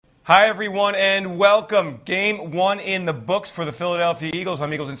Hi, everyone, and welcome. Game one in the books for the Philadelphia Eagles.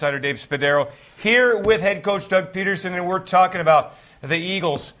 I'm Eagles insider Dave Spadaro here with head coach Doug Peterson, and we're talking about the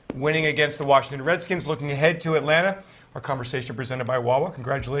Eagles winning against the Washington Redskins, looking ahead to Atlanta. Our conversation presented by Wawa.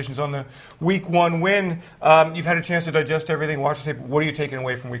 Congratulations on the Week 1 win. You've had a chance to digest everything, watch the tape. What are you taking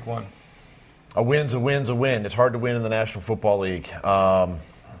away from Week 1? A win's a win's a win. It's hard to win in the National Football League.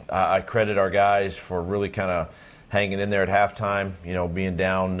 I credit our guys for really kind of hanging in there at halftime, being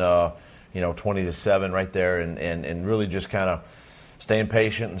down, 20-7 right there, and really just kind of staying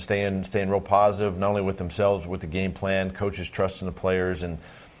patient and staying real positive, not only with themselves, with the game plan, coaches trusting the players, and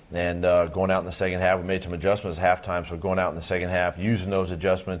going out in the second half. We made some adjustments at halftime, so going out in the second half, using those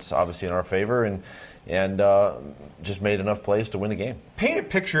adjustments obviously in our favor, and just made enough plays to win the game. Paint a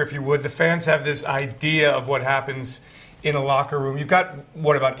picture, if you would. The fans have this idea of what happens in a locker room. You've got,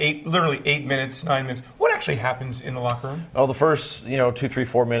 literally 8 minutes, 9 minutes. What actually happens in the locker room? Oh, the first, 2, 3,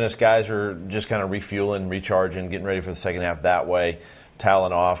 4 minutes, guys are just kind of refueling, recharging, getting ready for the second half that way,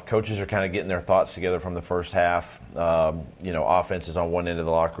 toweling off. Coaches are kind of getting their thoughts together from the first half. Offense is on one end of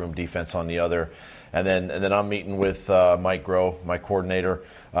the locker room, defense on the other. And then I'm meeting with Mike Groh, my coordinator,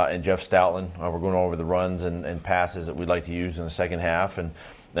 and Jeff Stoutland. We're going over the runs and passes that we'd like to use in the second half, and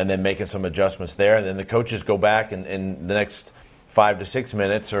then making some adjustments there. And then the coaches go back and the next 5 to 6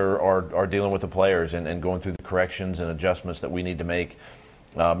 minutes are dealing with the players and going through the corrections and adjustments that we need to make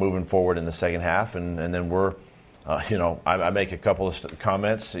moving forward in the second half. And then we're, I make a couple of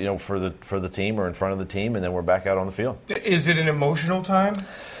comments, for the team or in front of the team, and then we're back out on the field. Is it an emotional time?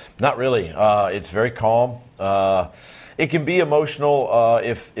 Not really. It's very calm. It can be emotional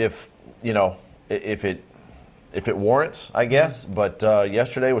if it warrants, I guess. But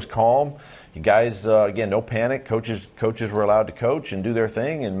yesterday was calm. You guys, again, no panic. Coaches were allowed to coach and do their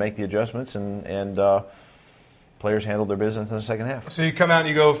thing and make the adjustments, and players handled their business in the second half. So you come out and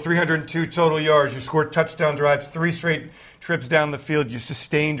you go 302 total yards. You scored touchdown drives, 3 straight trips down the field. You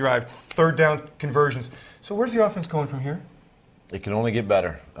sustained drive, third down conversions. So where's the offense going from here? It can only get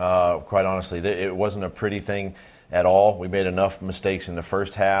better, quite honestly. It wasn't a pretty thing at all. We made enough mistakes in the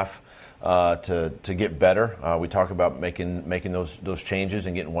first half to get better. We talk about making those changes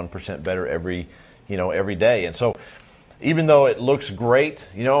and getting 1% better every day. And so even though it looks great,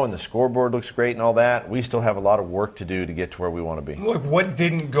 and the scoreboard looks great and all that, we still have a lot of work to do to get to where we want to be. Look, what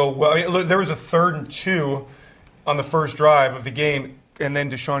didn't go well? Look, there was a 3rd and 2 on the first drive of the game, and then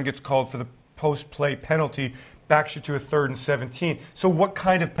Deshaun gets called for the post-play penalty, backs you to a 3rd and 17. So what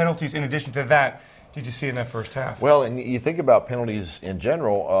kind of penalties, in addition to that, did you see in that first half? Well, and you think about penalties in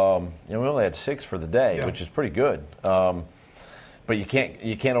general. We only had 6 for the day, which is pretty good. But you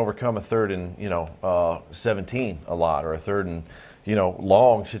can't overcome a 3rd and 17 a lot, or a 3rd and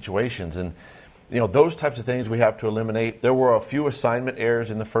long situations, and those types of things we have to eliminate. There were a few assignment errors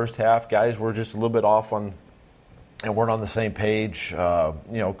in the first half. Guys were just a little bit off on and weren't on the same page.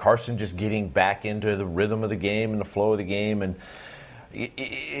 Carson just getting back into the rhythm of the game and the flow of the game, and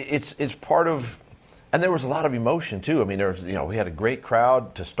it's part of. And there was a lot of emotion too. I mean, we had a great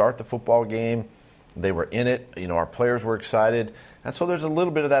crowd to start the football game. They were in it. Our players were excited, and so there's a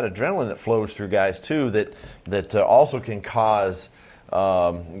little bit of that adrenaline that flows through guys too. That also can cause, I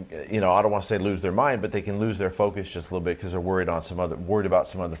don't want to say lose their mind, but they can lose their focus just a little bit because they're worried about some other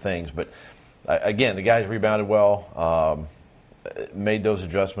things. But again, the guys rebounded well, made those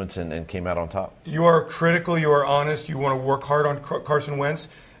adjustments, and came out on top. You are critical. You are honest. You want to work hard on Carson Wentz.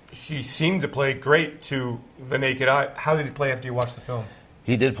 He seemed to play great to the naked eye. How did he play after you watched the film?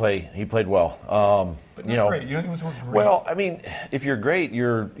 He did play. He played well. But not great. You know, he was great. Well, I mean, if you're great,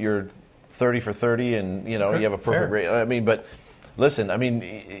 you're 30 for 30, and you have a perfect rate. I mean, but listen, I mean,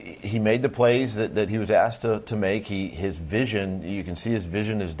 he made the plays that he was asked to make. His vision, you can see his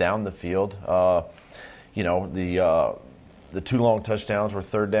vision is down the field. The 2 long touchdowns were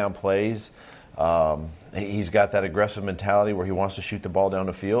 3rd down plays. He's got that aggressive mentality where he wants to shoot the ball down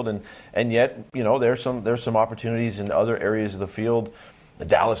the field, and yet there's some opportunities in other areas of the field.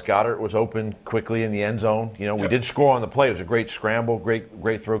 Dallas Goedert was open quickly in the end zone. We did score on the play. It was a great scramble,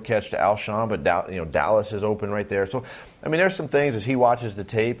 great throw catch to Alshon, but Dallas is open right there. So I mean, there's some things as he watches the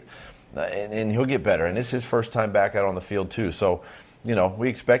tape, and he'll get better. And it's his first time back out on the field too. So we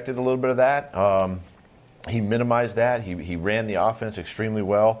expected a little bit of that. He minimized that. He ran the offense extremely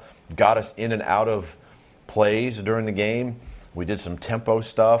well, got us in and out of plays during the game. We did some tempo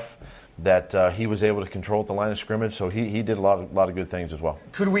stuff that he was able to control at the line of scrimmage, so he did a lot of good things as well.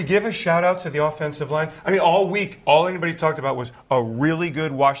 Could we give a shout out to the offensive line? I mean, all week, all anybody talked about was a really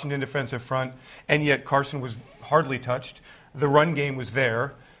good Washington defensive front, and yet Carson was hardly touched. The run game was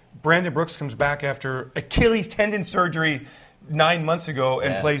there. Brandon Brooks comes back after Achilles tendon surgery 9 months ago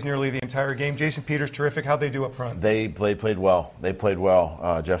and Yeah. plays nearly the entire game. Jason Peters, terrific. How'd they do up front? They played well. They played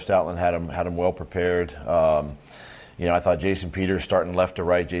well. Jeff Stoutland had them well prepared. I thought Jason Peters starting left to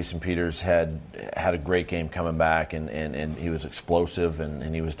right. Jason Peters had a great game coming back, and he was explosive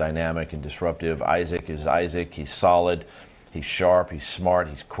and he was dynamic and disruptive. Isaac is Isaac. He's solid. He's sharp. He's smart.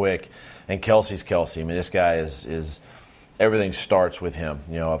 He's quick. And Kelsey's Kelsey. I mean, this guy is everything starts with him,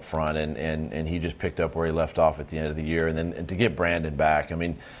 up front, and he just picked up where he left off at the end of the year. And to get Brandon back, I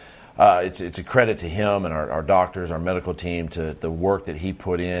mean, it's a credit to him and our doctors, our medical team, to the work that he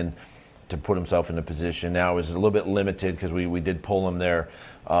put in to put himself in a position. Now it was a little bit limited because we did pull him there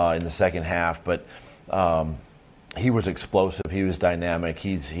in the second half, but he was explosive. He was dynamic.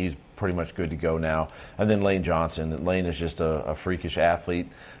 He's pretty much good to go now. And then Lane Johnson. Lane is just a freakish athlete.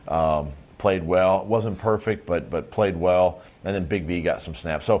 Played well. Wasn't perfect, but played well. And then Big V got some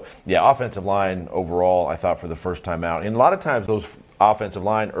snaps. So, yeah, offensive line overall, I thought for the first time out. And a lot of times those offensive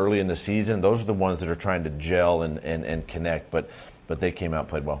line early in the season, those are the ones that are trying to gel and connect. But they came out and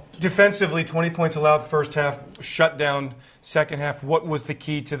played well. Defensively, 20 points allowed first half, shut down second half. What was the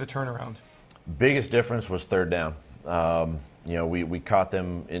key to the turnaround? Biggest difference was third down. We caught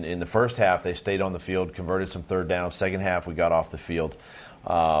them in the first half. They stayed on the field, converted some third down. Second half, we got off the field.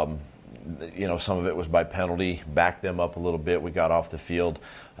 Some of it was by penalty, backed them up a little bit. We got off the field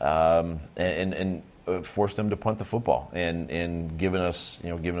and forced them to punt the football and giving us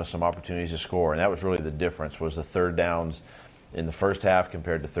some opportunities to score. And that was really the difference, was the third downs in the first half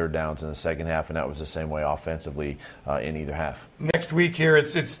compared to third downs in the second half, and that was the same way offensively in either half. Next week here,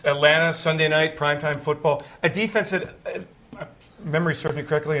 it's Atlanta, Sunday night, primetime football. A defense that, memory serves me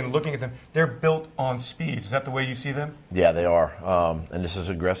correctly, and looking at them, they're built on speed. Is that the way you see them? Yeah, they are. And this is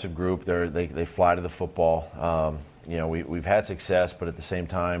an aggressive group. They fly to the football. We've had success, but at the same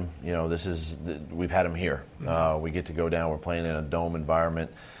time, we've had them here. We get to go down. We're playing in a dome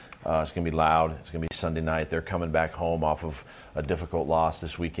environment. It's going to be loud. It's going to be Sunday night. They're coming back home off of a difficult loss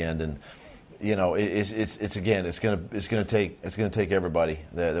this weekend, and it's going to take everybody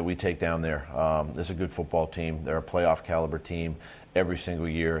that we take down there. This is a good football team. They're a playoff caliber team every single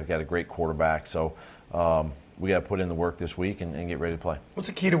year. They've got a great quarterback, so we got to put in the work this week and get ready to play. What's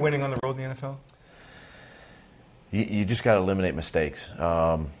the key to winning on the road in the NFL? You just got to eliminate mistakes. You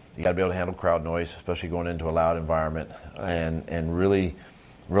got to be able to handle crowd noise, especially going into a loud environment, and really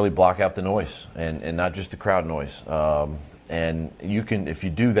block out the noise and not just the crowd noise. And you can, if you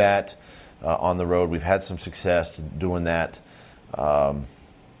do that on the road, we've had some success doing that.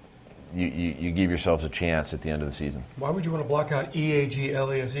 You give yourselves a chance at the end of the season. Why would you want to block out EAG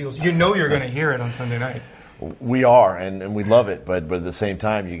LAS Eagles? You know you're going to hear it on Sunday night. We are, and we love it, but at the same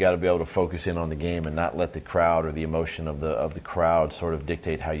time, you got to be able to focus in on the game and not let the crowd or the emotion of the crowd sort of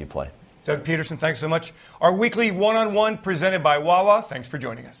dictate how you play. Doug Pederson, thanks so much. Our weekly one-on-one presented by Wawa. Thanks for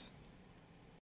joining us.